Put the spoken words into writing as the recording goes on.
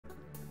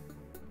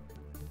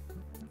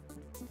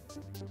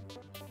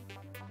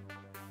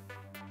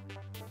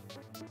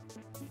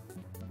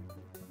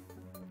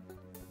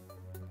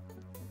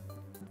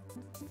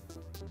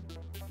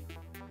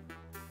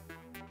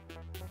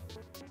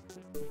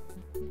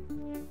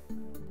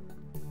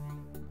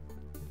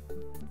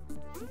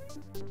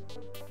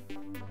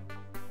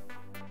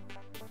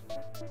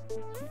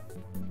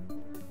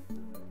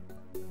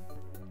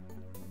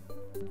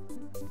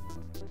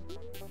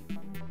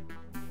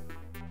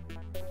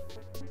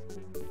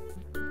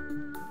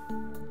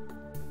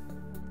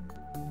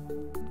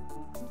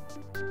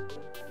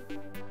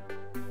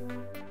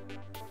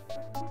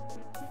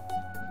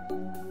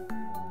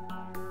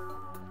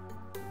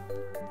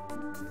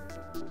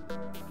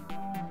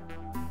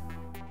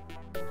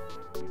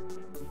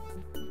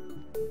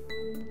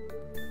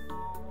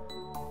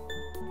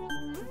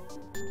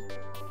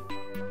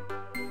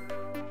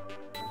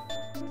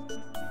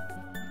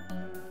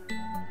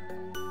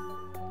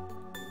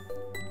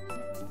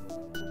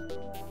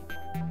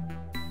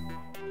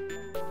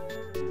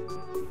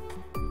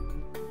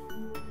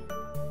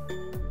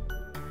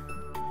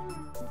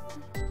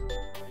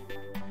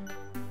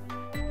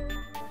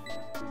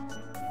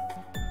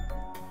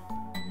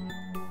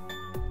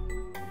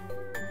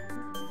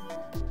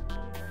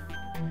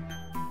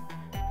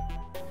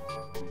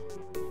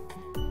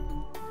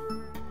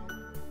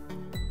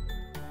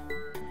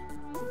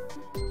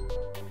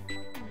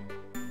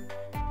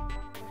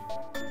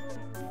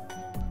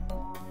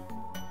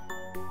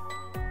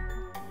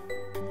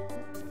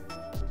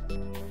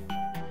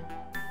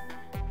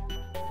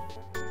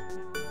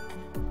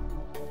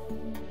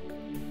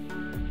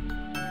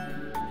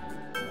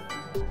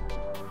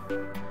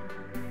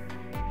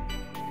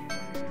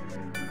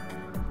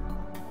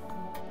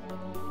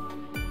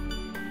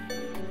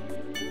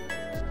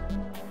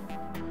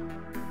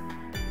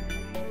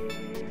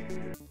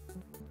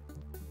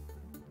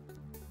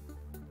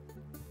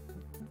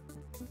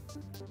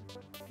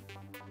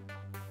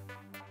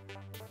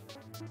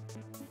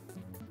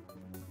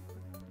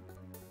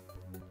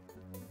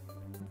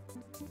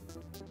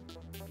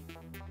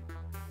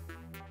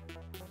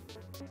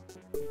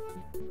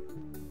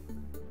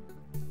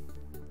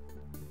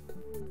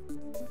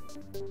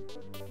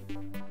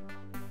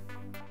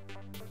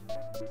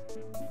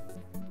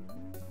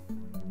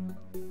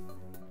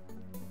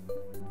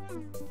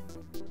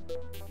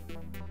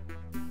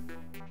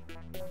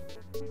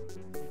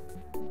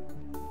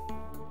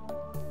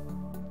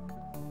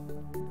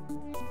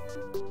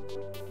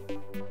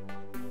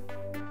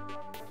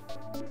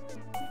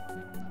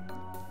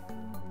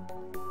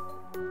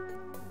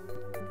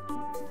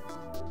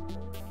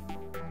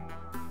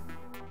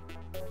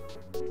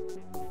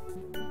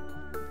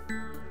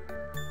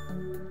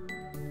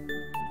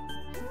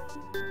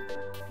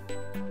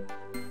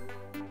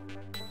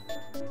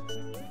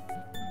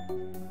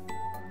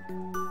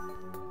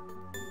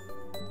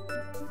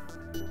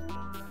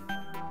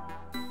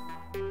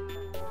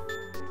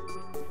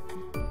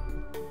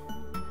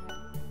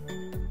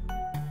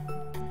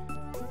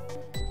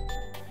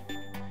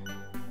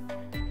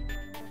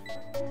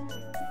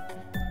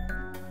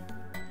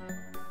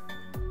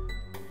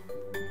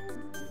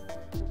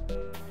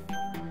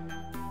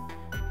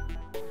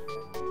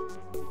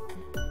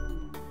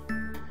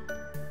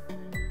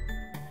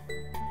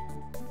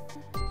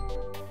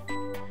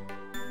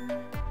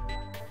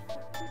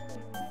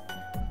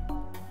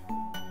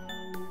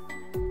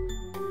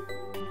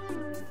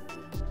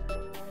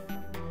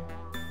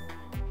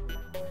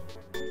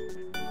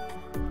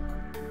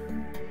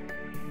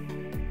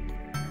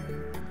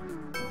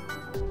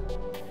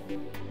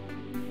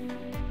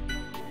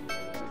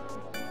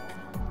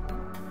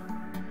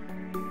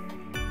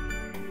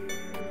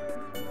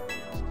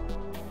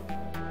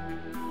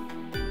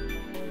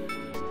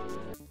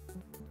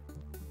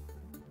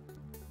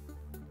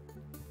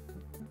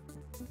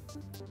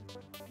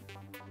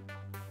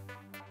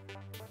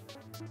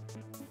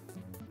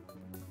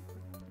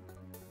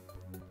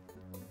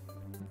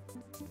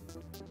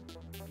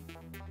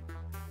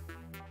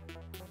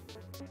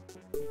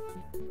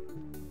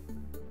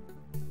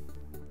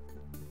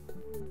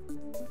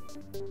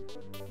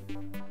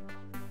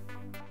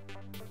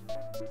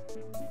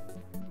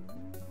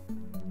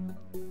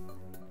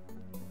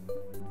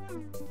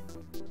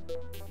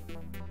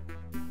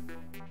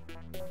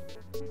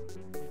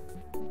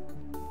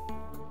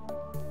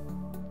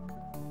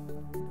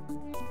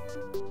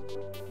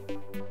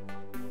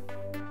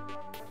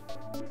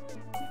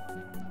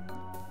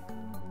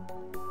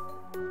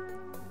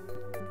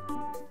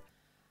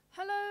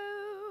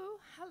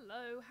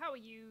How are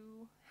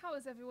you? How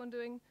is everyone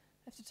doing?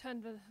 I have to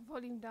turn the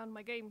volume down on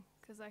my game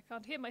because I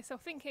can't hear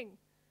myself thinking.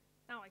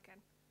 Now I can.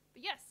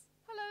 But yes,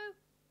 hello!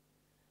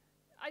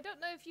 I don't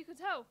know if you could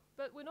tell,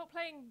 but we're not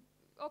playing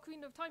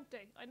Ocarina of Time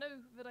today. I know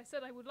that I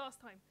said I would last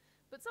time,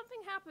 but something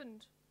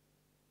happened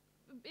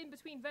in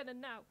between then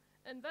and now,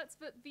 and that's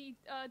that the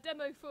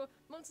demo for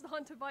Monster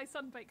Hunter by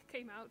Sunbreak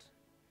came out.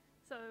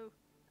 So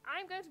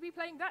I'm going to be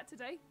playing that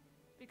today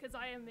because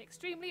I am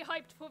extremely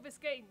hyped for this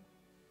game.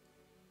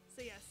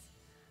 So yes.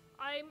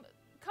 I'm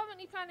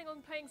currently planning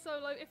on playing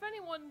solo. If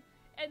anyone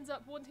ends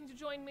up wanting to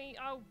join me,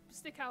 I'll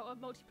stick out a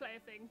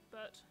multiplayer thing,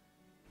 but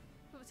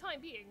for the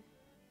time being...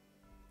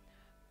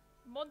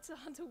 Monster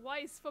Hunter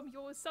Wise from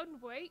your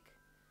sunbreak?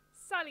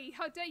 Sally,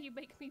 how dare you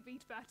make me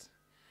read that?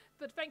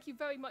 But thank you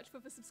very much for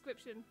the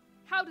subscription.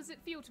 How does it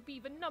feel to be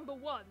the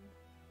 #1?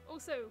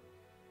 Also,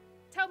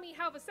 tell me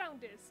how the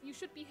sound is. You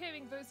should be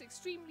hearing those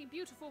extremely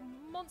beautiful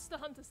Monster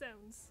Hunter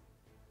sounds.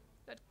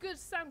 That good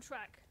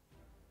soundtrack.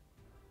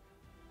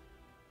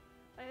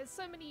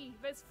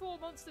 There's 4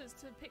 monsters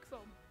to pick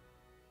from.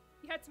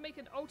 You had to make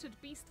an Altered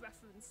Beast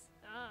reference.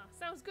 Ah,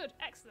 sounds good,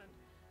 excellent.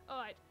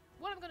 Alright,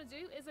 what I'm going to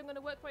do is I'm going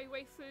to work my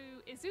way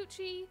through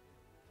Izuchi,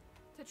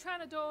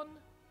 Tetranodon,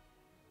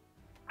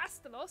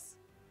 Astalos,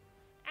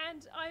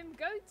 and I'm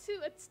going to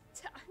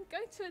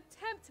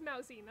attempt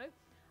Malzeno.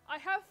 I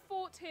have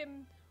fought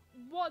him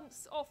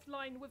once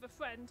offline with a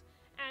friend,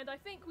 and I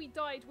think we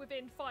died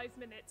within 5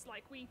 minutes,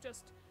 like we,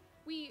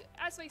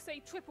 as they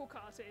say, triple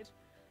carted.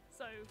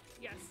 So,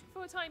 yes,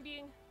 for the time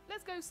being,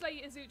 let's go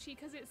slay Izuchi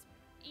because it's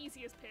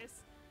easy as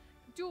piss.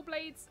 Dual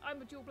Blades,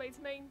 I'm a Dual Blades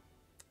main.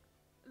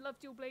 Love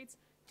Dual Blades.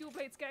 Dual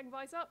Blades gang,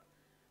 rise up.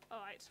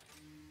 Alright,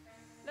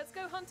 let's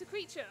go hunt a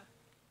creature.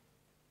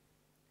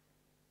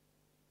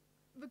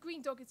 The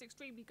green dog is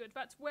extremely good.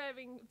 That's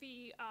wearing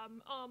the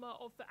armor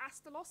of the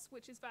Astalos,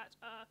 which is that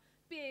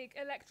big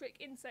electric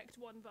insect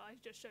one that I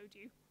just showed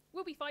you.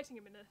 We'll be fighting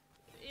him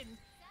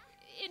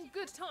in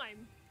good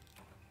time.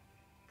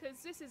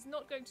 Because this is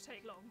not going to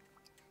take long.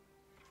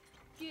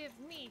 Give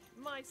me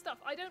my stuff.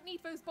 I don't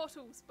need those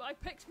bottles, but I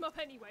picked them up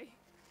anyway.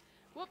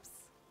 Whoops.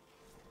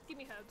 Give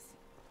me herbs.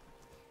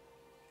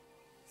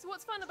 So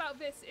what's fun about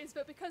this is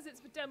that because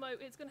it's the demo,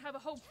 it's going to have a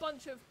whole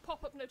bunch of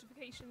pop-up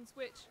notifications,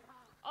 which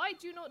I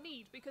do not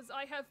need because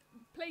I have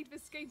played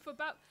this game for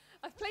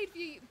I've played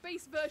the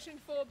base version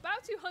for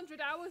about 200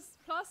 hours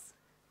plus.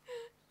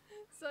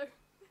 So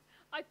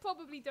I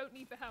probably don't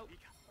need the help,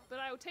 but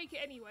I'll take it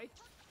anyway.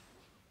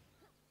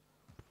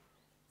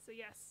 So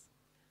yes,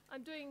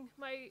 I'm doing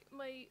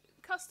my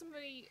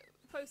customary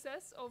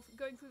process of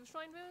going through the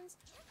shrine ruins.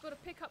 Got to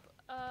pick up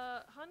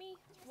honey,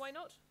 why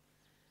not?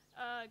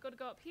 Gotta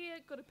go up here,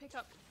 gotta pick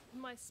up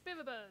my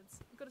spirit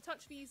birds. Gotta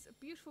touch these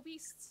beautiful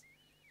beasts.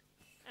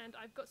 And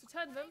I've got to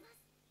turn them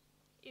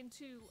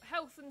into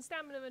health and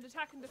stamina and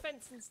attack and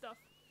defense and stuff.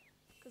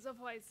 Because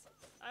otherwise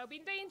I'll be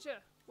in danger.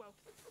 Well,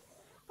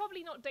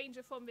 probably not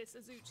danger from this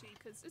Azuchi,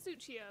 because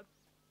Azuchi are,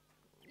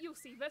 you'll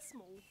see, they're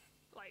small.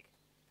 Like,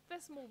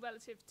 they're small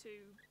relative to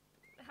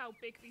how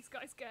big these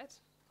guys get.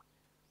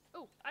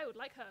 Oh, I would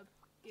like herb.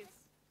 Yes,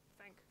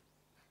 thank.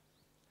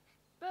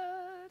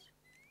 Bird!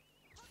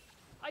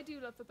 I do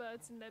love the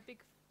birds and their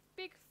big,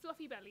 big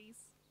fluffy bellies.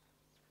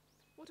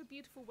 What a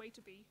beautiful way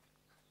to be.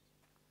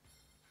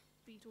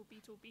 Beetle,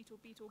 beetle, beetle,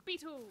 beetle,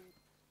 beetle!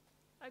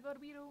 I got a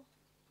beetle.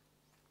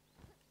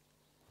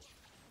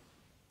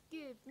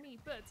 Give me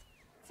birds.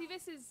 See,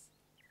 this is...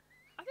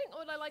 I think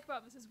what I like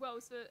about this as well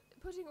is that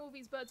putting all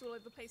these birds all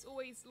over the place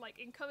always, like,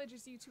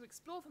 encourages you to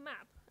explore the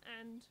map,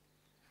 and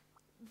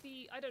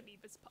the... I don't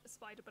need this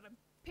spider, but I'm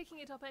picking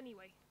it up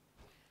anyway.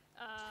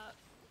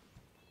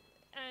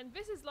 And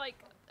this is,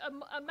 like,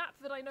 a map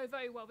that I know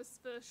very well. This is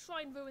the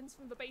Shrine Ruins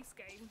from the base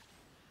game.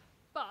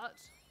 But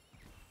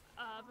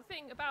the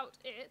thing about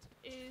it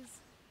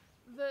is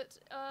that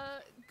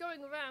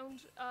going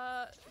around,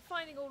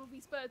 finding all of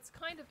these birds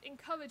kind of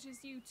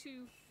encourages you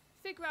to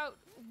figure out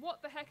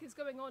what the heck is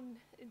going on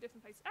in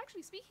different places.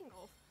 Actually, speaking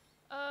of,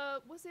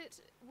 was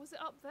it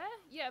up there?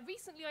 Yeah,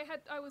 recently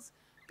I was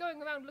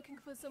going around looking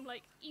for some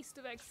like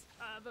Easter eggs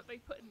that they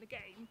put in the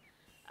game,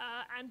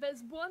 and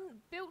there's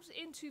one built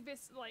into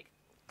this like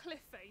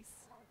cliff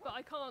face, but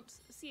I can't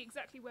see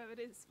exactly where it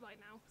is right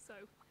now.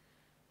 So,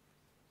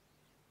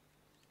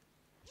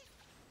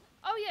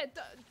 oh yeah,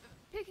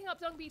 picking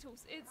up dung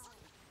beetles. It's.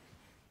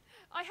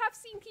 I have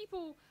seen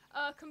people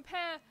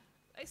compare.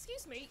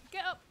 Excuse me,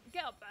 get up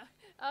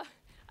there.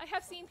 I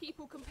have seen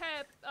people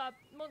compare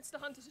Monster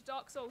Hunter to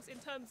Dark Souls in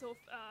terms of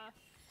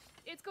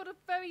it's got a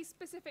very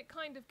specific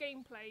kind of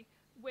gameplay,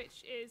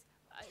 which is.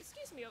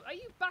 Excuse me, are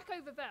you back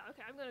over there?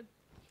 Okay, I'm gonna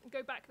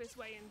go back this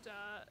way and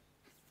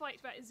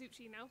fight that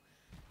Izuchi now.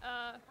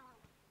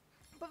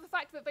 But the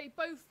fact that they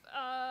both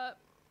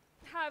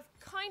have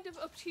kind of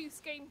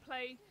obtuse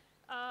gameplay,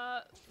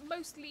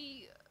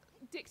 mostly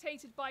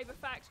dictated by the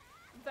fact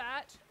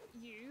that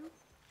you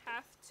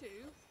have to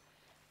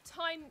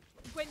time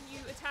when you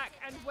attack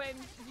and when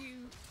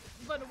you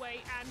run away,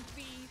 and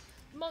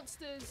the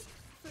monsters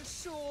for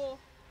sure.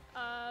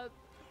 Oh,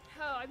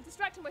 I'm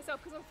distracting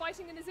myself because I'm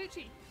fighting an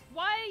Izuchi.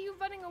 Why are you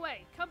running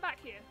away? Come back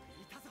here.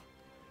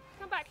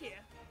 Come back here.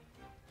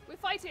 We're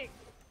fighting.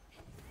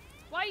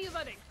 Why are you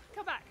running?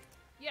 Come back.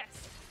 Yes.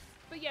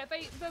 But yeah,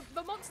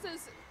 the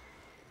monsters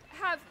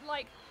have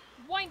like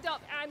wind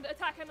up and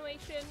attack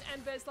animation,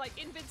 and there's like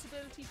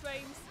invincibility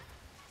frames.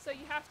 So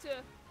you have to.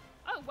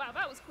 Oh wow,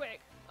 that was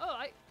quick. All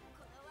right.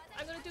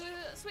 I'm gonna do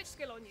a switch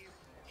skill on you.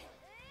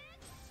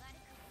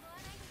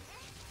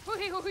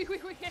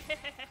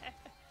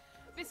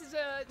 This is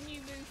a new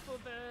move for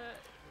the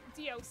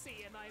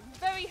DLC, and I'm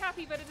very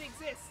happy that it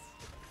exists.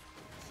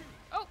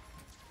 Oh!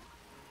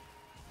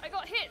 I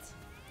got hit!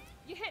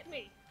 You hit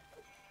me!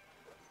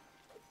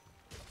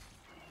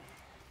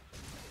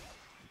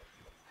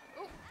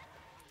 Oh!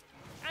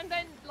 And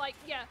then, like,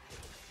 yeah,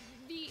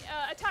 the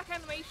attack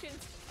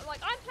animations, like,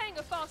 I'm playing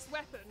a fast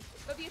weapon,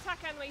 but the attack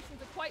animations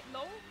are quite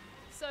long,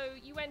 so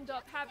you end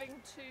up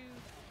having to,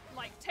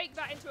 like, take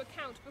that into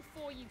account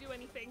before you do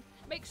anything.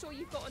 Make sure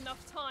you've got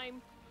enough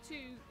time to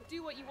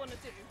do what you want to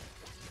do.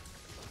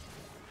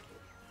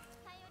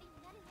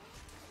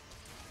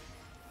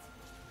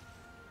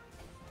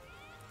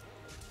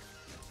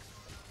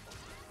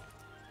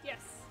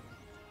 Yes.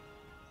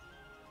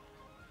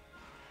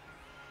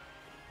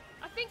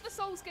 I think the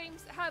Souls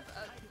games have,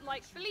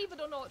 like, believe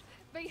it or not,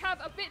 they have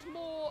a bit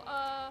more,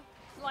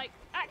 like,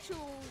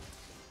 actual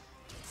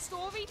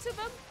story to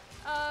them.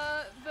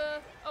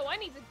 Oh, I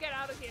need to get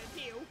out of here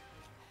and heal.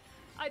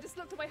 I just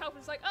looked at my health and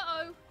was like,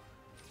 uh-oh.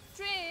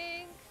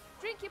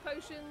 Drink your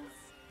potions.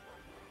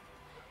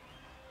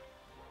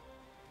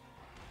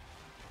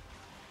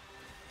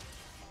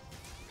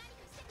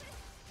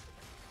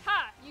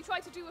 Ha! You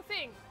tried to do a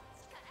thing.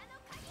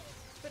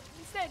 But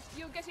instead,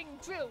 you're getting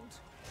drilled.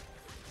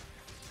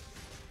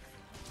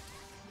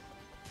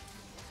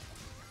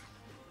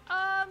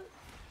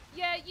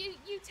 Yeah,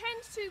 you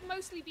tend to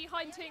mostly be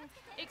hunting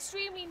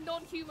extremely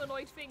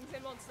non-humanoid things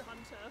in Monster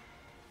Hunter.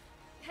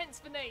 Hence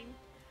the name.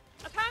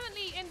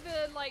 Apparently in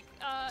the, like,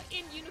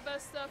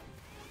 in-universe stuff,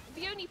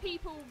 the only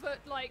people that,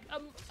 like,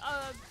 a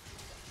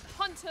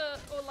hunter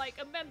or, like,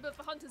 a member of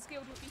the Hunters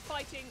Guild would be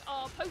fighting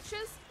are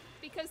poachers,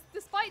 because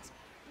despite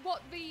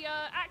what the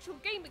actual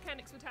game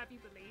mechanics would have you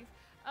believe,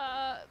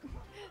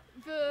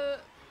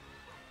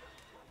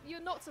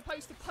 you're not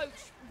supposed to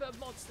poach the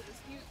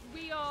monsters.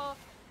 We are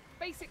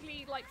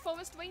basically like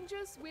forest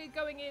rangers. We're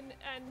going in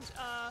and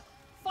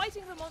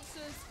fighting the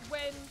monsters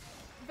when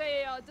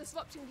they are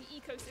disrupting the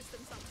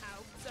ecosystem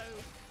somehow. So,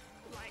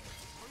 like,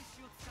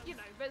 you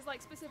know, there's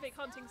like specific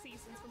hunting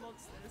seasons for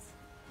monsters.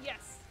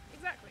 Yes,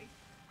 exactly.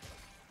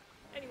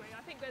 Anyway,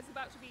 I think there's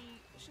about to be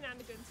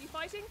shenanigans. You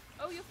fighting?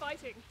 Oh, you're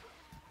fighting.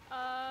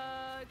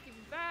 Give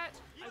me that.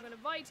 I'm gonna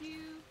ride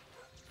you.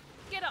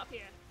 Get up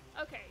here.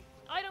 Okay.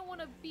 I don't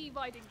want to be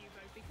riding you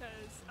though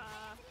because,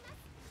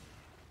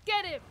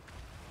 get him!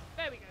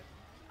 There we go.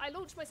 I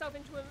launched myself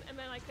into him and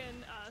then I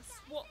can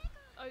swap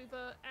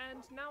over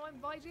and now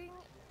I'm riding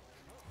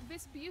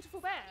this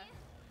beautiful bear.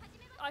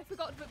 I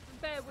forgot that the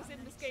bear was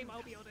in this game,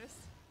 I'll be honest.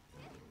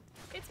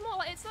 It's more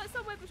like, it's like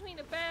somewhere between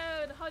a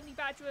bear and a honey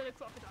badger and a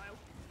crocodile.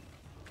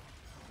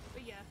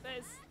 But yeah,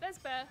 there's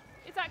bear.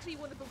 It's actually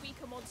one of the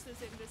weaker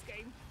monsters in this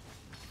game.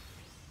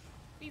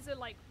 These are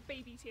like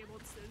baby tier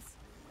monsters.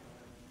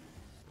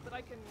 But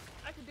I can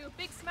do a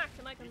big smack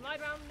and I can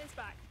ride around on his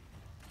back.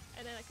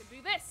 And then I can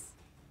do this.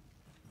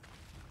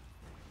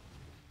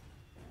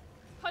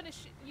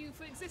 Punish you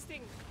for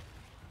existing.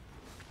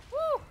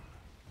 Woo!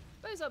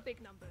 Those are big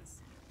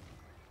numbers.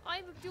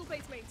 I'm a dual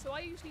base main, so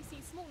I usually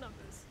see small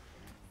numbers.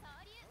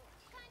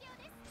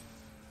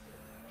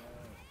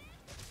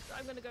 So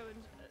I'm gonna go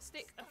and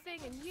stick a thing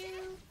in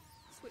you,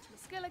 switch my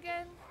skill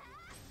again,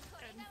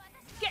 and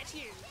get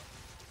you!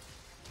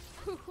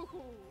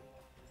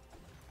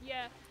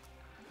 Yeah.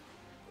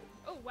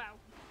 Oh wow.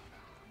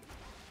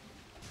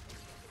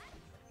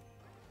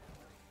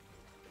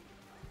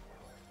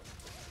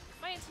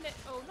 My internet,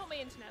 oh not my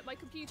internet, my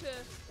computer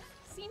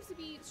seems to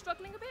be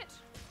struggling a bit,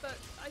 but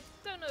I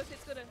don't know if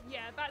it's gonna,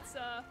 yeah, that's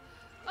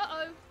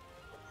uh-oh.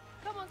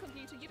 Come on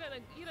computer, you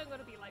don't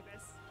gotta be like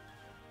this.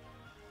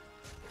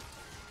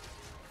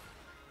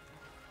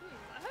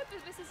 I hope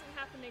that this isn't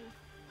happening.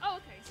 Oh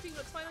okay, stream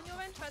looks fine on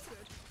your end, that's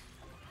good.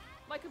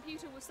 My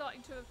computer was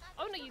starting to,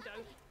 oh no you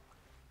don't.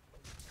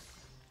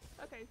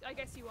 Okay, I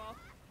guess you are.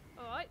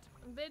 Alright,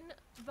 and then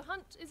the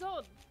hunt is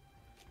on.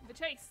 The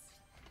chase,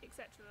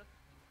 etc.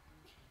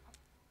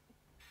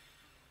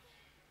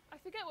 I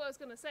forget what I was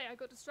going to say, I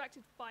got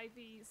distracted by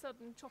the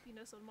sudden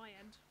choppiness on my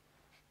end.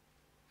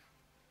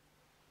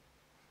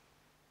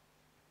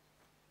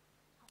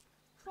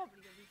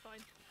 Probably going to be fine.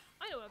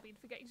 I know what I've been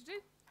forgetting to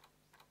do.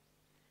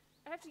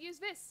 I have to use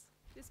this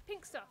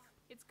pink stuff.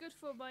 It's good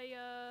for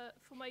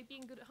my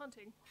being good at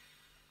hunting.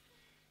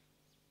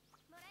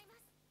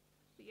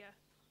 But yeah.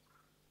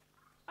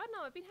 I don't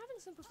know, I've been having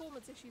some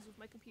performance issues with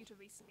my computer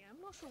recently.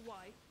 I'm not sure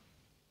why.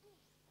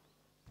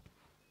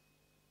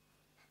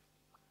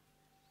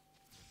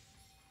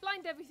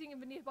 Blind everything in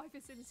the nearby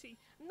vicinity.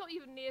 I'm not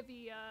even near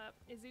the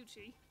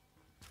Izuchi.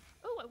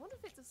 Oh, I wonder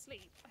if it's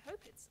asleep. I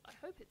hope it's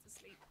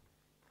asleep.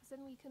 Because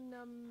then we can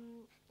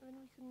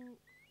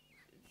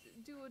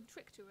do a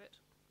trick to it.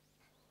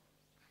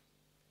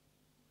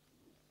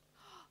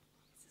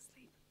 It's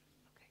asleep.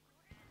 Okay.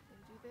 I'm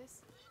gonna do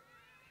this. Okay,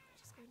 we're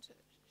just going to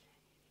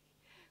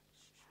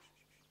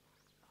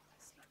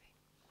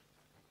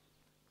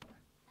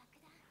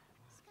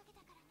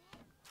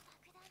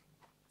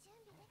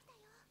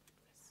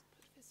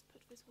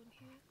this one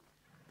here,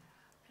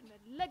 and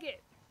then leg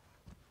it.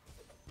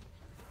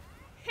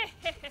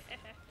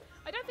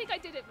 I don't think I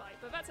did it right,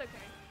 but that's okay.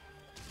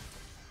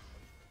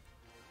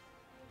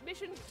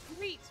 Mission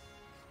complete.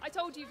 I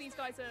told you these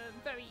guys are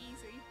very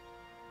easy.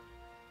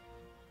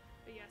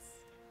 But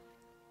yes.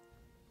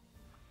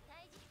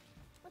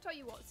 I'll tell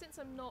you what, since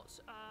I'm not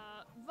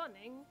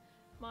running,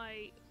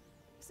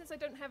 since I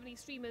don't have any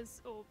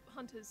streamers or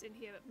hunters in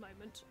here at the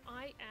moment,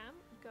 I am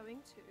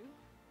going to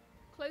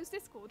close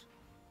Discord.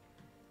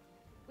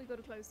 We've got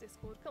to close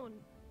Discord. Come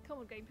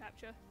on, game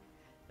capture.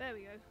 There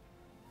we go.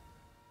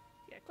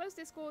 Yeah, close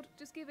Discord.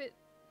 Just give it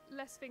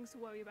less things to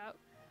worry about.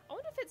 I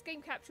wonder if it's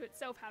game capture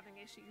itself having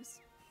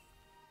issues.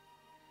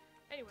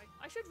 Anyway,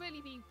 I should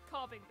really be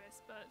carving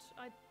this, but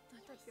I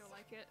don't feel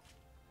like it.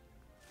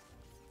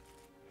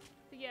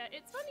 But yeah,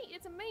 it's funny.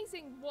 It's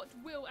amazing what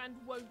will and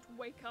won't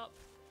wake up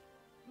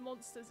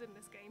monsters in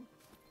this game.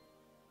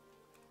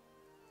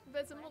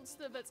 There's a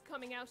monster that's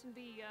coming out in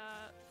the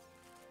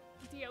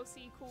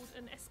DLC called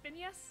an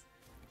Espinias,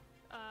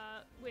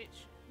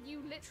 which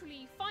you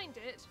literally find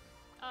it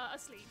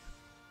asleep.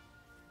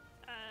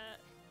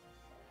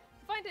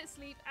 Find it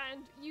asleep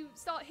and you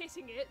start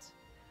hitting it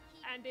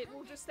and it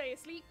will just stay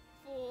asleep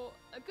for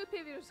a good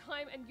period of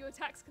time and your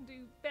attacks can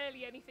do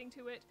barely anything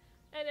to it,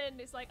 and then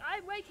it's like,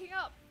 I'm waking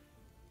up,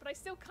 but I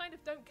still kind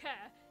of don't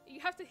care.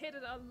 You have to hit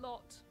it a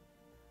lot.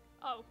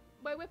 Oh,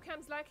 my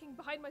webcam's lagging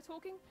behind my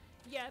talking?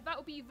 Yeah,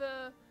 that'll be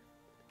the...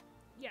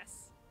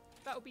 Yes.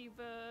 That would be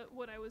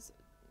what I was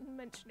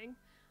mentioning.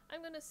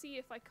 I'm gonna see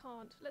if I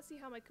can't. Let's see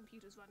how my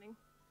computer's running.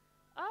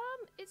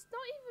 It's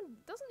not even,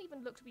 doesn't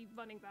even look to be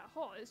running that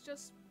hot. It's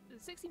just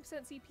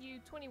 16% CPU,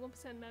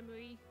 21%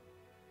 memory.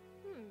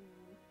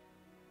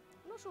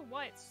 I'm not sure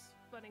why it's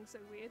running so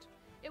weird.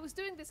 It was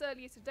doing this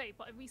earlier today,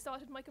 but I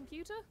restarted my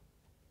computer.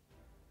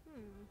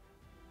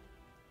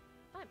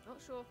 I'm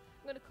not sure.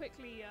 I'm gonna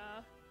quickly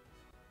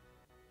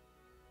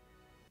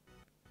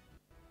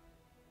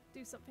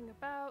do something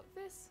about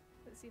this.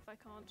 Let's see if I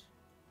can't.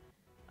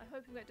 I'm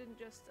hoping that didn't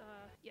just,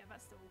 yeah,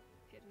 that's still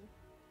hidden.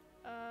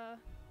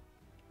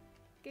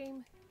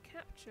 Game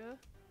capture.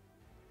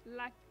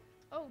 Lag.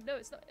 Oh no,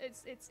 it's not.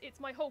 It's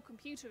my whole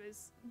computer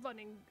is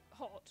running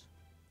hot.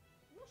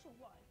 I'm not sure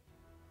why.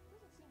 It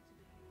doesn't seem to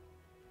be.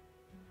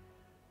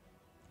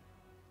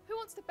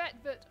 wants to bet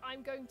that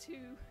I'm going to...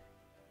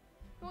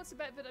 Who wants to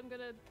bet that I'm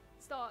going to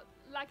start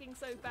lagging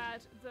so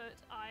bad that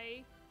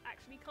I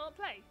actually can't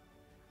play?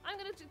 I'm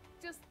going to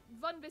just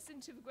run this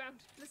into the ground.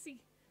 Let's see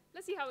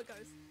how it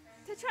goes.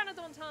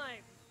 Tetranodon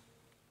time!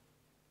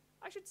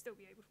 I should still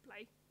be able to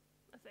play,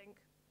 I think.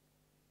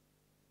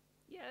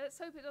 Yeah, let's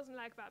hope it doesn't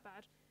lag that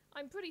bad.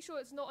 I'm pretty sure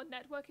it's not a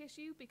network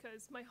issue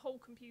because my whole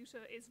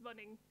computer is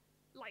running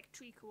like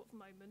treacle at the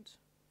moment.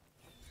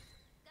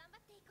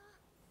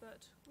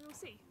 But we'll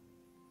see.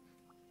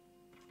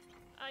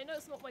 I know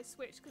it's not my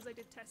Switch because I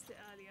did test it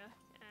earlier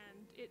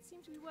and it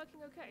seemed to be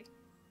working okay.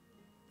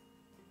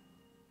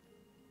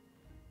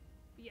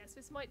 But yes,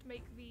 this might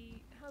make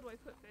the... How do I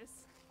put this?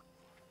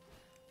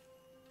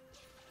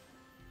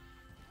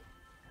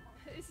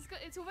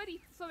 It's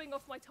already throwing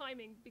off my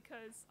timing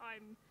because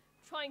I'm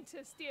trying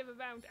to steer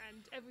around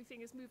and everything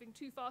is moving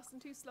too fast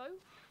and too slow.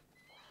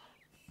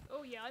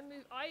 Oh yeah,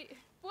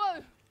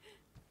 whoa!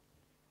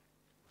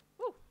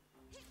 Woo!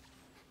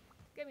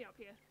 Get me up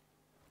here.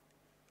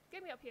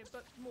 Get me up here,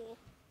 but more.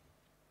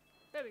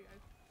 There we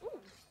go.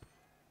 Ooh!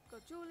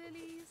 Got jewel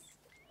lilies.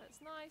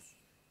 That's nice.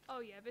 Oh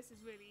yeah, this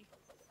is really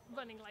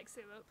running like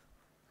syrup.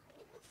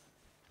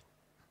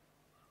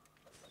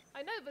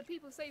 I know that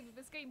people say that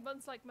this game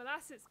runs like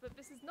molasses, but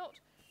this is not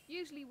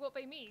usually what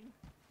they mean.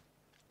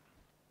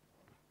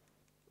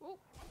 Oh!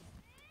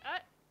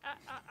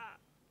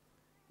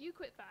 You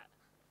quit that.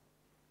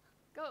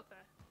 Go up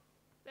there.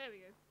 There we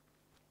go.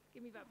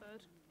 Give me that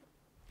bird.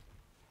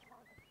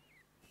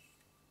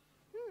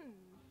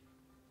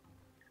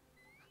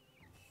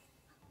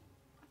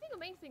 I think the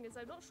main thing is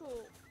I'm not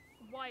sure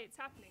why it's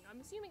happening. I'm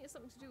assuming it's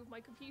something to do with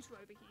my computer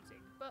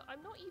overheating, but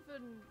I'm not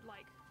even,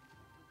 like...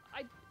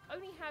 I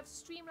only have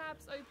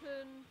Streamlabs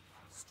open,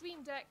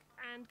 Stream Deck,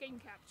 and Game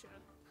Capture.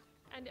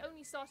 And it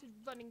only started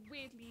running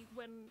weirdly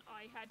when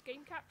I had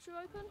Game Capture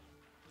open,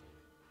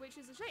 which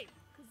is a shame,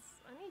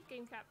 because I need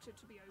Game Capture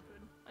to be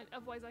open, and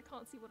otherwise I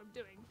can't see what I'm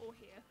doing, or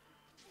hear.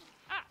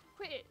 Ah!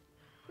 Quit it!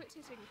 Quit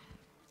hitting.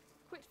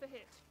 Quit the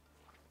hit.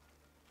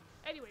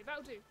 Anyway,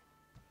 that'll do.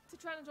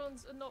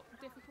 Tetranodons are not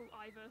difficult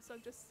either, so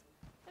I'm just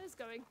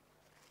going.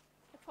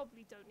 I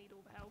probably don't need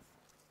all the health.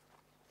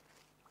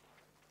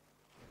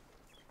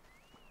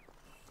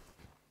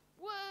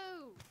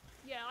 Whoa!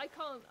 Yeah, I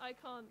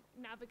can't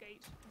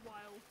navigate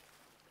while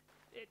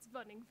it's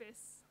running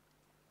this.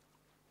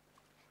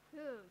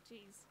 Oh,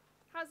 jeez.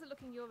 How's it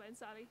looking your end,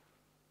 Sally?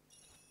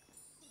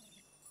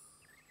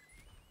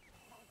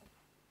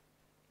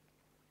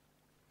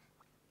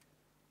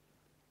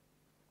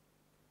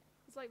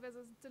 It's like there's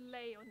a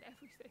delay on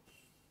everything.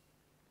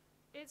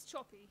 It's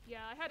choppy.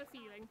 Yeah, I had a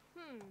feeling.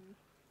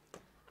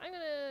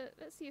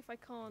 Let's see if I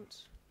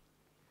can't...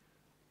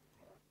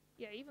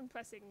 Yeah, even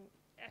pressing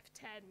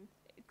F10,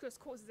 it just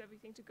causes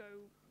everything to go...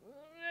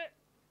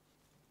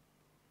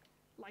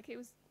 Like it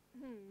was...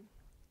 I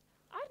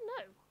don't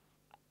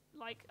know.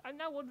 Like, I'm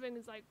now wondering,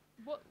 is like,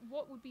 what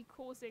would be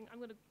causing... I'm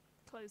gonna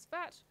close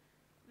that,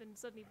 then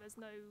suddenly there's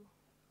no...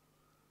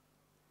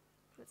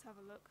 Let's have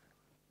a look.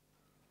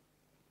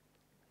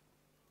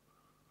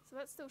 So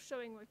that's still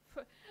showing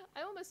my...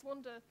 I almost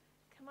wonder,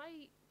 can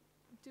I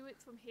do it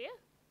from here?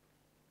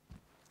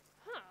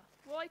 Huh.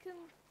 Well, I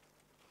can...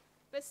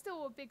 There's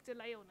still a big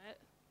delay on it,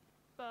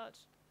 but...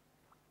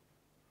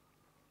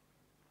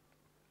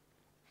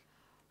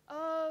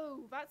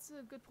 Oh, that's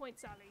a good point,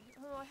 Sally.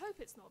 Oh, I hope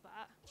it's not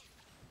that.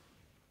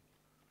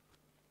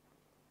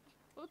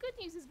 Well, the good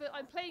news is that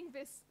I'm playing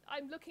this...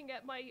 I'm looking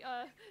at my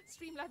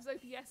Streamlabs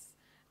OBS,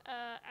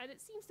 and it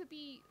seems to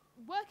be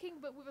working,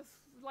 but with a,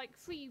 like,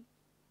 300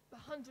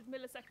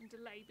 millisecond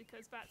delay,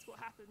 because that's what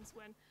happens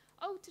when...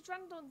 Oh,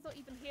 Tetranodon's not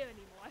even here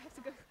anymore. I have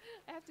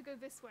to go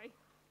this way.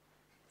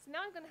 So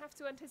now I'm going to have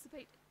to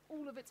anticipate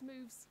all of its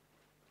moves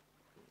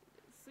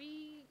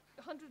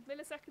 300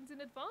 milliseconds in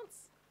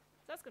advance.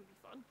 So that's going to be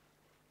fun.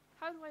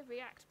 How do I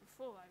react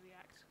before I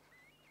react?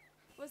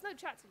 Well, there's no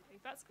chat delay.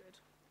 That's good.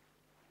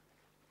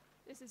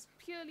 This is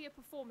purely a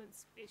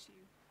performance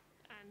issue,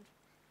 and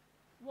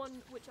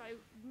one which I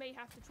may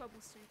have to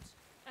troubleshoot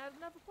at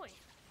another point.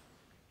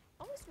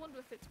 I almost wonder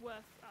if it's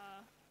worth,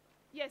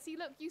 yeah, see,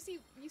 look, you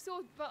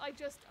saw that I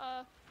just,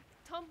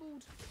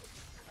 tumbled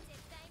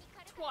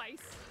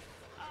twice.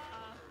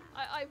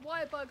 I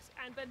wire bugged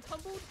and then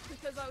tumbled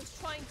because I was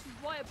trying to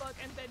wire bug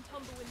and then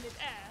tumble in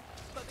mid-air,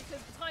 but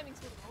because the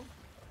timings were wrong.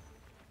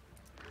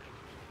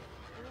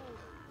 Ooh,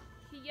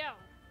 he yelled.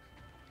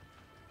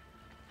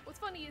 What's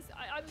funny is,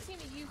 I'm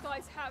assuming you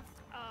guys have,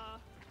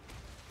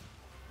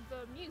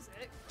 the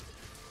music.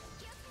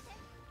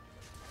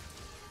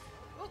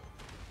 Oh!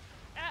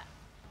 Ah!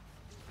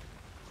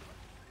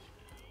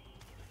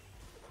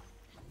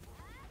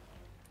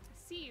 I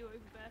see you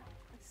over there.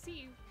 I see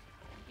you.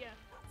 Yeah.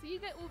 So you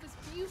get all this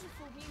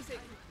beautiful music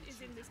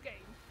is in this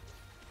game.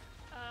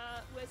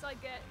 Whereas I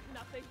get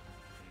nothing.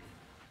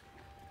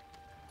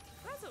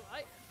 That's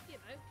alright. You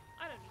know,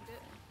 I don't need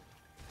it.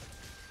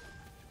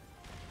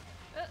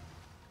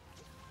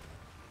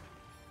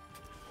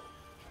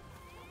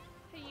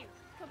 Hey you,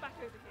 come back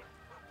over here.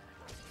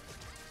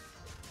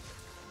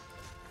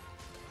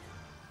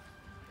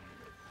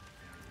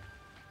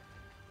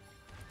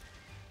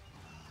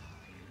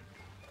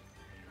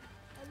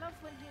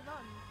 when he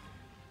runs.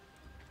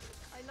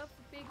 I love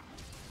the big...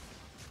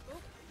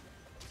 Oh.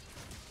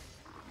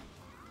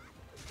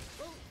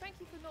 Oh, thank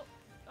you for not...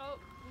 Oh.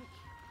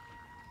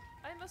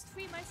 I must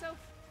free myself.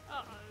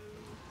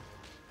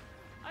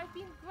 Uh-oh. I've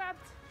been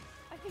grabbed.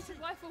 I need a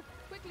rifle.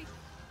 Quickly.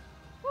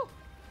 Woo!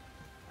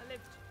 I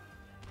lived.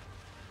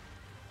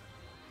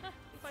 Huh,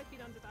 if I'd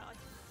been under that, I'd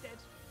be dead.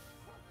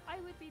 I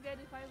would be dead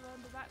if I were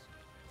under that.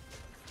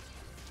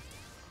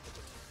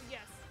 But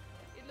yes,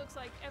 it looks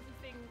like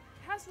everything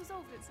has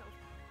resolved itself,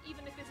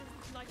 even if this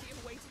isn't an ideal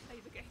way to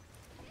play the game.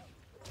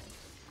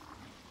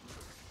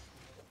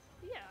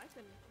 But yeah, I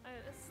can...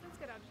 let's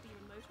get out of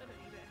demon mode. I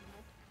don't need it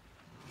anymore.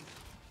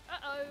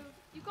 Uh-oh!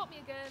 You got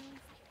me again!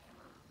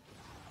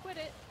 Quit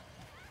it!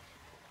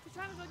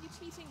 Pteranodon, you're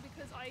cheating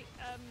because I,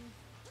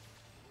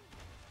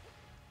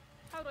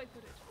 how do I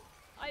put it?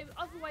 I'm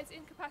otherwise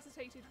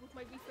incapacitated with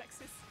my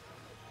reflexes.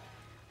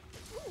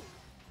 Ooh!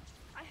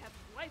 I have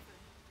a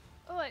wyvern.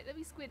 Alright, let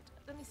me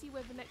see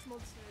where the next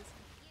monster is.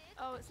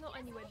 Oh, it's not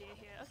anywhere near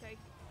here. Okay.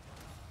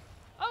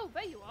 Oh,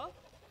 there you are!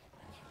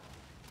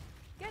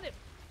 Get him!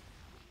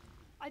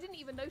 I didn't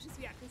even notice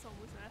the Actinosom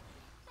was there.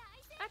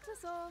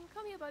 Actinosom,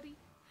 come here, buddy.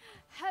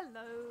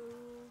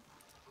 Hello!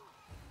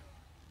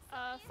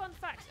 Fun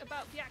fact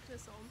about the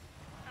Actinosom.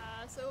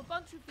 So a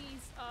bunch of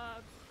these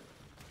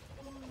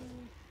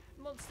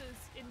monsters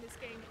in this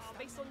game are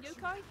based on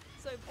yokai.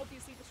 So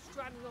obviously the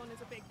Pteranodon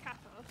is a big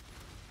kappa.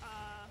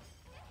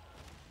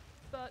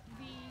 But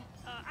the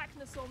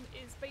Actinosom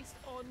is based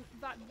on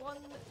that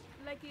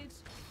one-legged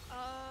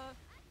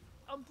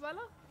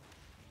umbrella.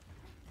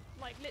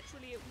 Like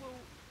literally it will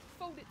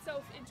fold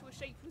itself into a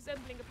shape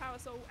resembling a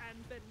parasol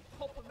and then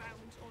hop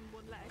around on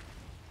one leg.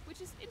 Which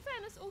is, in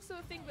fairness, also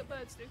a thing that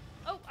birds do.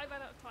 Oh, I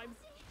ran out of time.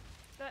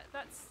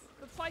 That's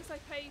the price I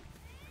pay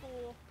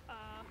for,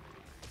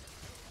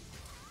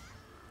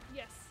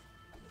 yes.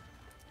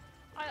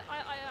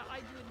 I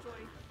do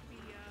enjoy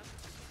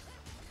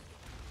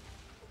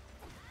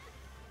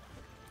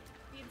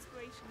the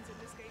inspirations in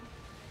this game.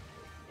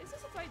 It's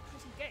just a very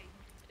pretty game.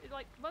 It,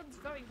 like, runs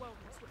very well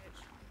on the Switch.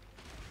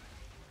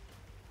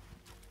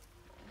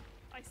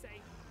 I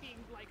say, being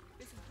like,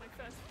 this is my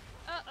first...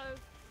 Uh-oh.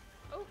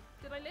 Oh,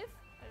 did I live?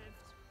 I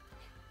lived.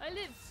 I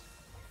lived!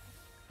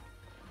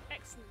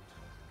 Excellent.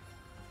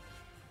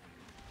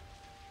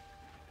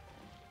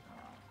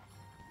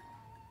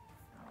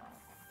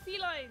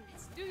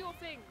 Felines, do your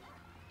thing!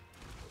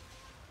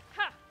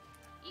 Ha!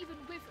 Even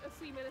with a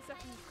 3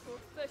 millisecond or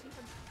 1300,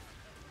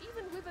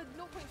 even with a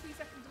 0.3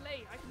 second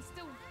delay, I can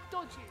still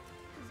dodge you,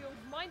 because your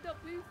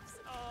mind-up moves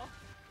are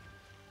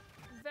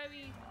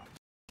very...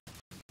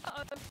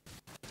 Uh-oh.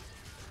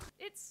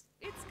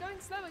 It's going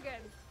slow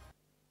again.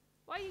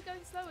 Why are you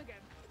going slow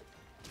again?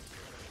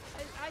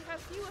 I have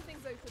fewer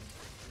things open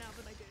now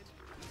than I did.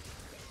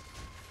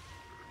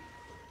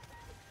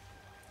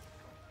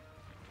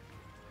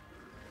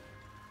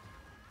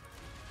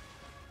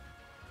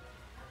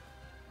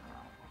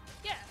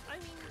 Yeah, I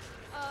mean,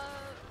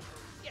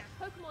 yeah,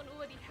 Pokemon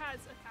already has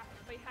a kappa.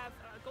 They have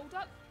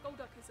Golduck.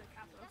 Golduck is a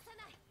kappa.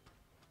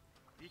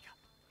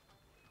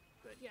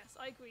 But yes,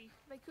 I agree.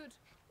 They could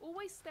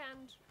always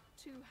stand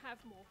to have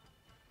more.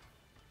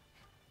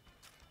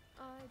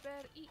 I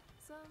better eat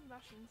some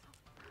rations.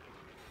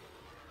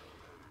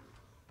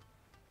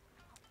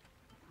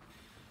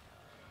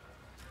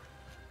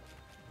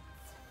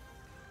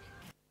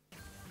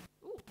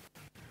 Ooh.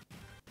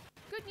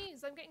 Good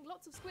news, I'm getting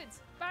lots of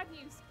squids. Bad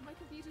news, my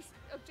computer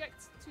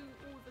objects to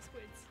all of the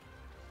squids.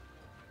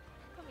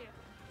 Come here.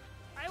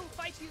 I will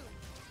fight you.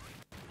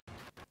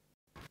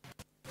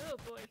 Oh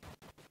boy.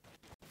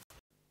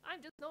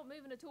 I'm just not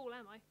moving at all,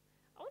 am I?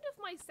 I wonder if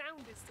my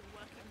sound is still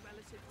working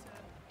relative to...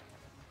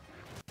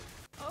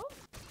 Oh?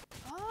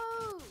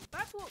 Oh!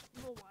 That's what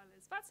more while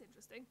is. That's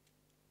interesting.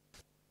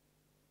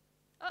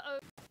 Uh-oh.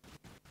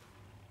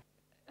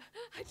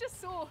 I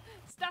just saw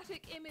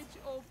static image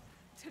of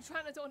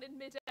Pteranodon in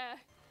mid-air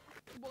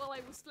while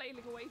I was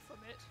flailing away from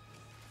it.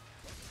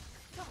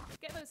 Come on,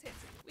 get those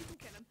hits. We can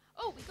kill him.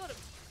 Oh, we got him.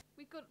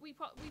 We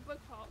broke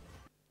apart.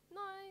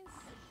 Nice.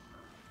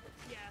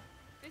 Yeah,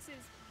 this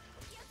is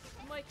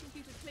my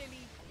computer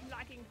clearly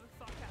lagging the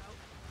fuck out,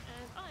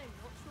 and I'm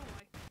not sure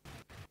why.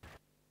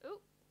 Oh.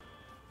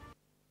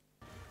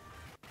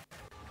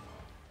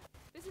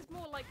 This is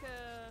more like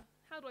a,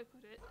 how do I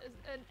put it, as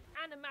an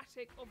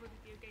animatic of a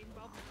video game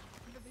rather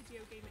than the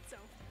video game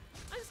itself.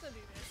 I'm just gonna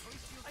do this.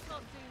 I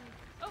can't do...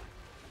 Oh!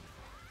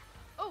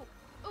 Oh!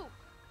 Oh!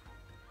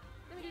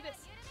 Let me do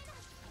this.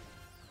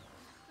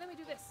 Let me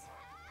do this.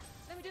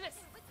 Let me do this.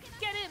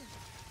 Get him!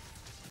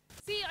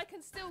 See, I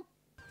can still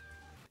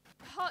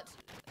hurt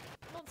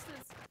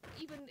monsters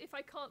even if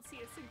I can't see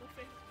a single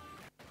thing.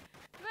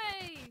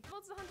 Hooray!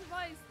 Monster Hunter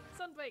Rise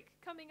Sunbreak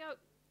coming out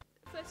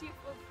 30th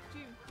of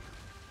June.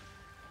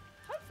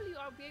 Hopefully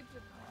I'll be able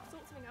to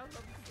sort something out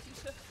on the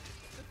computer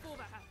before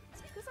that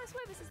happens, because I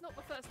swear this is not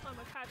the first time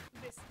I've had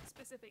this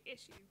specific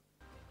issue.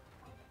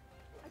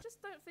 I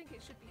just don't think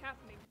it should be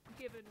happening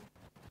given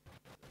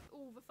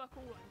all the fuck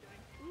all I'm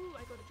doing. Ooh,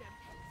 I got a gem.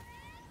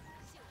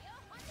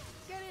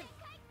 Get him!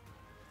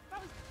 That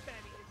was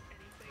barely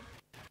anything.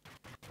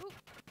 Oh.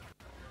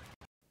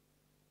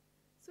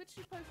 Switch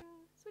your potion.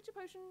 Switch your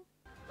potion.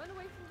 Run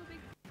away from the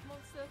big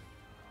monster.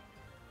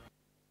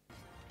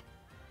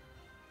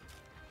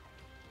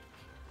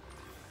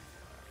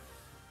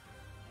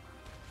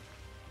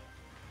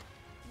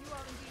 You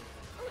are indeed.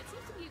 Oh, it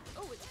seems to be.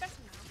 Oh, it's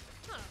better now.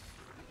 Huh.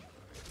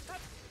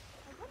 That's.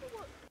 I wonder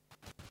what.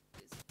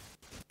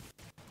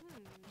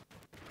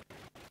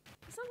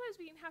 It's sometimes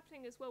been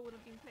happening as well when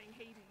I've been playing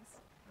Hades.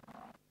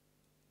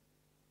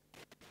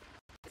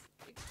 It's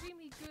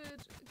extremely good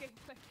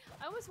gameplay.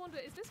 I always wonder,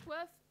 is this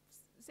worth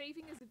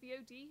saving as a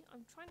VOD?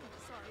 I'm trying to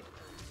decide.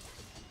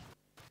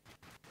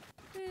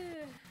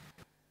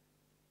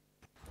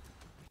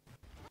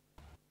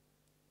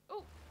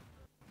 Oh!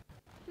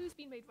 Who's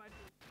been made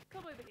rideable?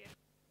 Come over here.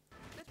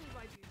 Let me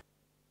ride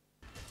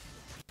you.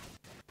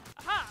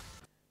 Aha!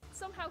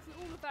 Somehow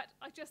through all of that,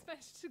 I just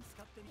managed to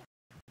stop them.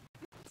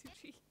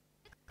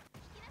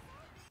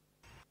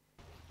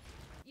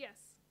 Yes.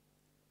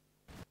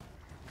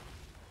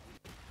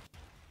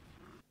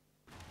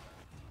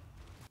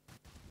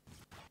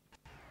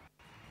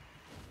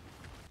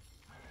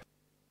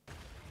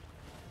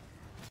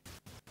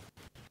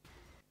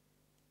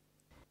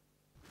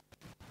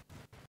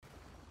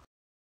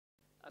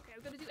 Okay,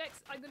 I'm gonna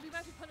do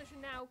Magic Punisher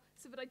now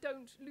so that I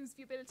don't lose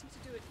the ability to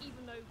do it,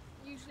 even though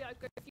usually I've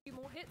got a few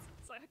more hits,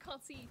 so I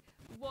can't see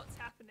what's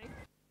happening.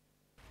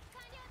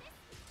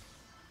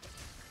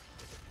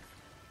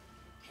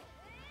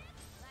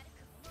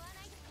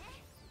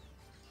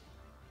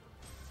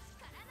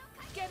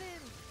 Get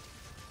in!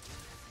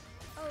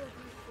 Oh,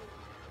 beautiful.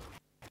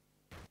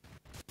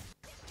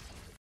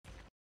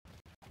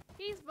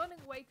 He's running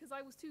away because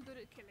I was too good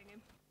at killing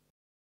him.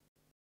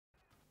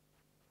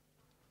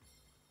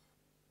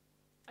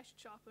 I should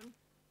sharpen.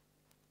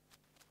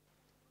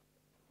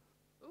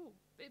 Ooh,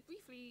 it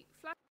briefly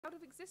flashed out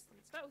of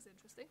existence. That was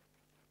interesting.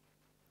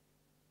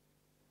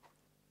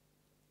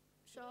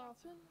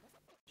 Sharpen,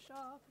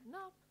 sharpen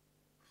up.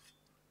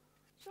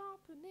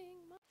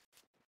 Sharpening my...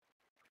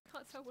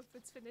 Can't tell if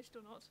it's finished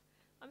or not.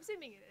 I'm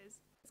assuming it is.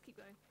 Let's keep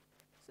going.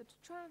 So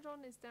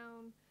Trinodon is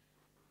down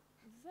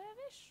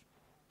there-ish?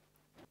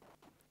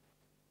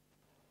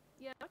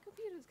 Yeah, my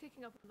computer's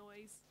kicking up a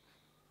noise.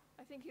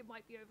 I think it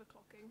might be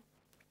overclocking.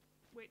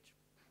 Which,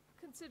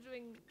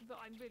 considering that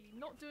I'm really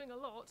not doing a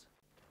lot,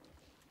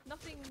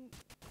 nothing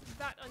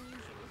that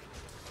unusual.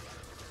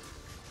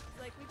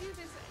 Like, we do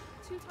this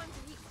 2 times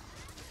a week,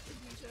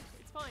 computer.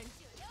 It's fine.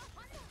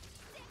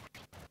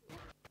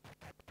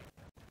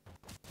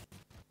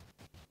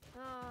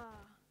 Ah,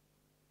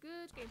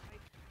 good gameplay.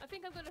 I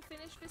think I'm gonna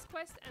finish this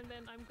quest and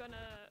then I'm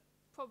gonna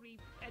probably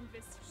end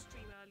this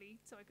stream early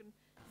so I can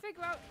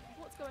figure out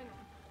what's going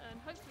on.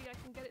 And hopefully I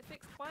can get it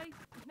fixed by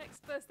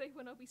next Thursday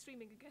when I'll be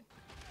streaming again.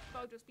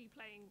 I'll just be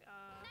playing,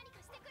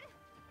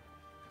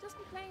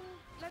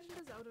 Legend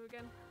of Zelda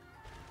again.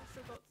 I've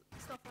still got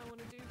stuff I want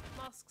to do.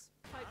 Masks,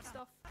 type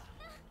stuff.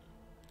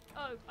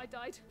 Oh, I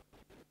died.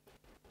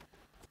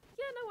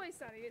 Yeah, no way,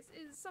 Sally.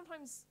 It's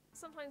sometimes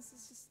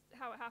it's just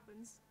how it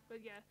happens.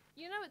 But yeah,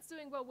 you know it's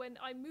doing well when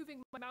I'm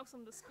moving my mouse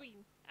on the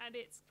screen and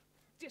it's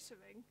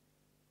jittering.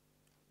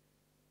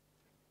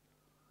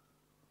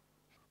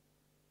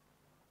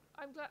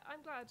 I'm glad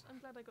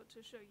I got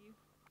to show you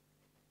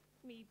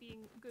me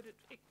being good at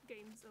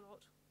games a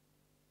lot.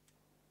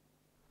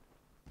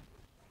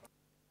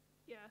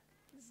 Yeah,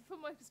 this is,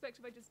 from my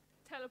perspective, I just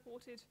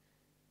teleported.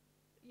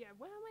 Yeah,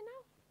 where am I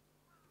now?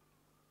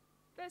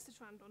 There's the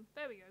Trandon.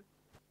 There we go.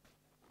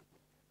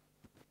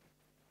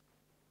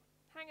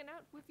 Hanging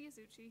out with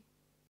Yazuchi.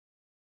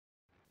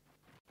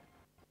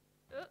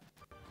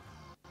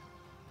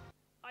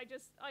 I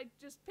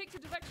just picked a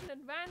direction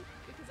and ran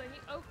because I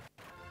need. Oh.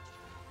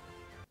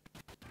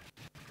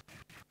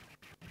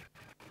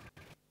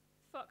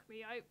 Fuck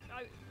me,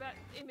 that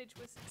image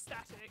was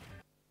static.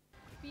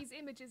 These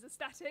images are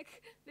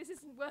static. This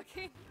isn't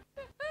working.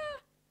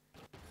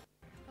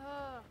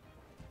 I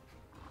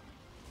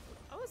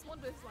always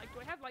wonder if, like, do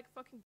I have, like,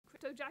 fucking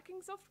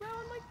cryptojacking software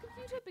on my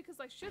computer? Because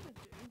I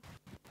shouldn't do.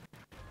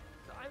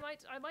 But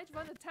I might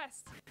run a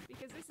test,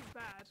 because this is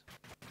bad.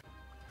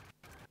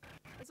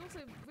 It's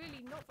also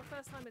really not the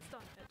first time it's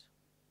done it.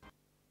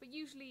 But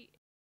usually...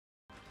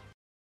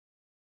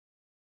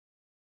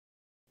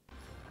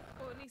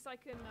 Or at least I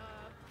can,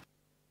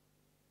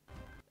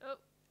 Oh.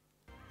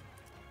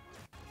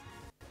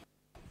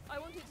 I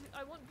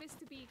want this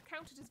to be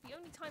counted as the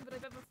only time that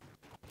I've ever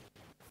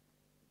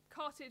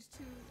carted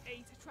to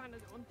a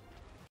Tetranodon,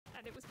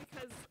 and it was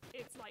because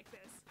it's like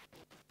this.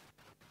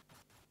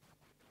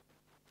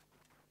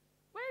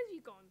 Where have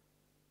you gone?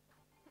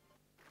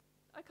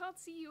 I can't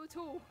see you at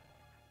all.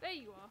 There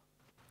you are.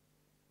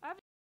 I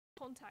haven't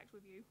contact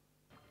with you.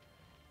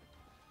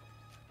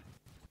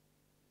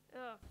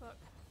 Oh, fuck.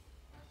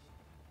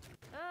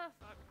 Ah,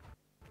 fuck.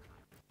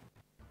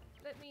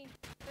 Let me,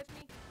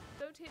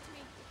 don't hit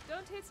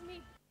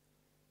me,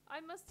 I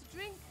must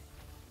drink.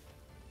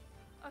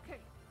 Okay,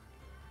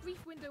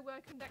 brief window where I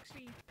can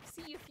actually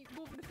see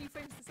more than a few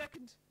frames a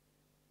second.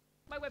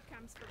 My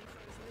webcam's fully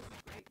frozen, this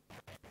is great.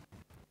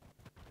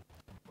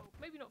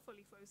 Maybe not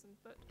fully frozen,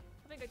 but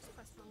I think I just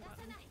pressed the wrong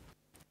button.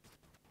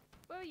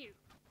 Where are you?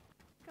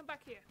 Come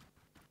back here.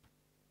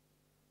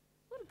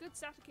 What a good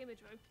static image,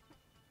 though.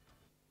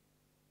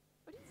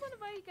 But he run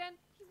away again.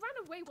 He ran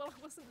away while I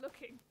wasn't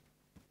looking.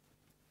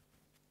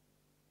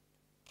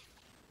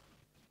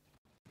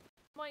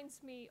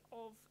 Reminds me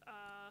of,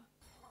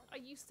 I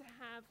used to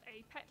have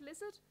a pet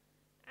lizard,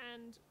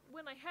 and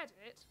when I had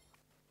it,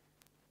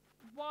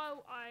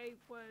 while I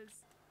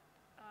was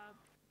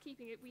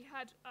keeping it, we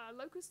had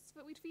locusts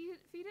that we'd feed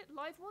it,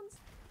 live ones.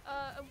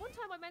 And one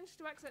time I managed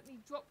to accidentally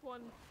drop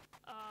one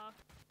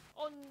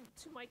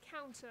onto my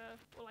counter,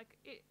 or like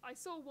I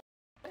saw one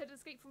that had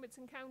escaped from its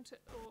encounter,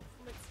 or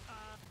from its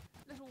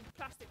little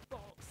plastic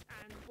box,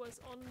 and was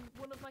on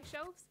one of my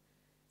shelves.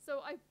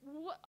 So I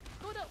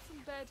got up from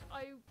bed,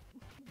 I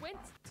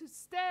went to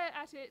stare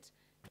at it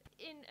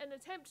in an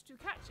attempt to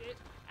catch it,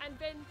 and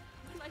then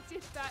when I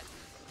did that,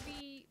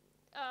 the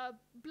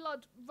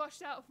blood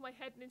rushed out of my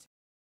head and into.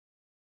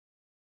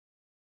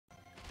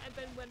 And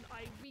then when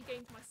I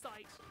regained my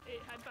sight,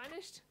 it had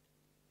vanished.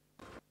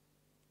 And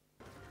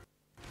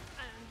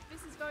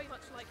this is very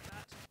much like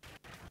that.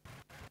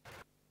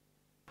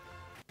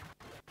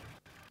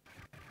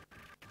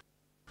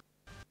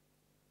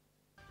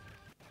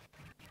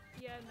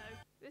 Yeah, no,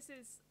 this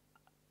is.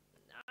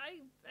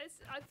 I'm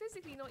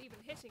physically not even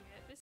hitting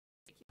it. This is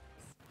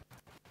ridiculous.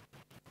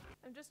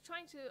 I'm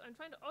trying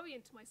to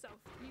orient myself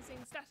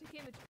using static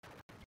images.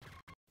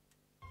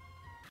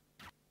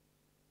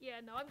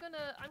 Yeah, no, I'm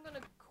gonna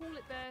call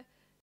it there,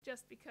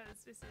 just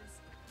because this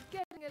is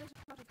getting a little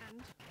out of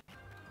hand.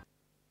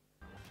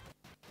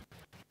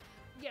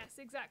 Yes,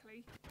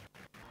 exactly.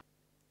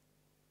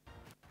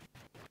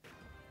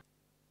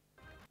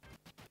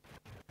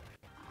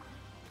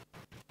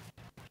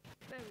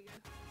 There we go.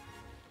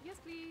 Yes,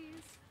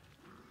 please.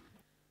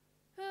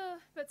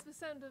 That's the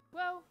sound of,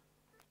 well,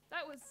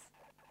 that was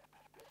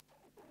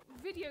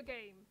video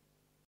game.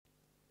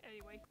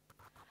 Anyway.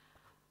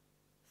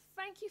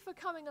 Thank you for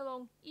coming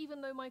along,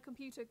 even though my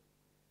computer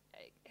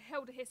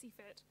held a hissy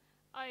fit.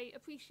 I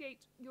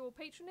appreciate your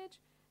patronage,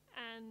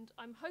 and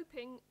I'm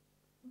hoping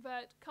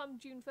that come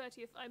June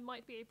 30th I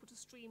might be able to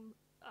stream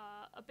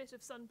a bit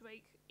of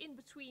Sunbreak in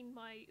between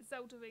my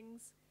Zelda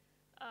rings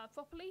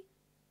properly,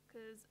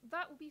 because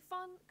that will be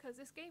fun, because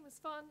this game is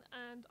fun,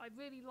 and I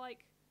really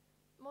like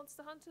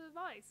Monster Hunter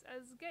Rise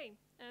as a game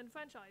and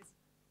franchise.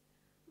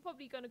 I'm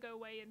probably going to go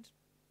away and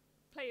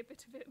play a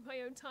bit of it in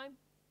my own time.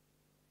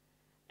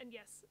 And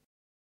yes,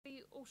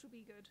 all should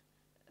be good.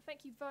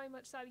 Thank you very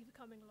much, Sally, for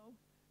coming along.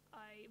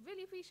 I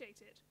really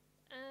appreciate it.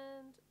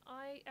 And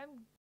I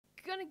am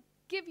gonna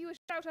give you a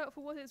shout out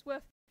for what it's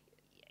worth,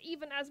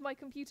 even as my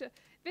computer.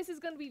 This is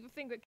gonna be the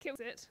thing that kills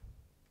it.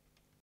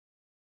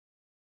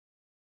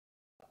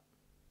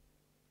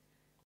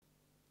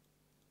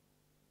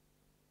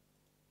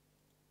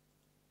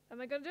 Am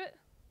I gonna do it?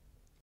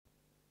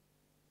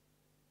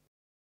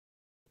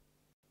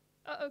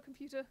 Uh-oh,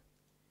 computer.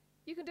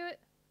 You can do it.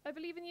 I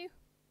believe in you.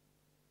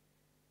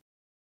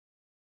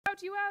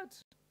 Shout you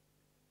out!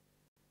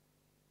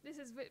 This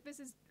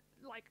is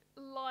like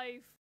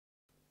live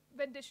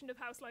rendition of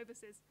how slow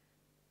this is.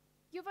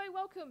 You're very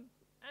welcome,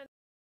 and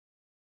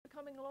for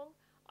coming along.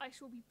 I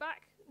shall be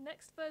back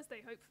next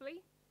Thursday,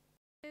 hopefully,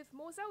 with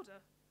more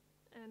Zelda.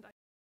 And I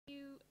see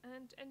you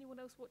and anyone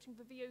else watching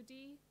the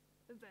VOD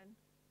then.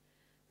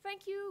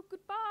 Thank you,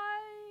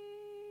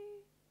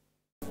 goodbye!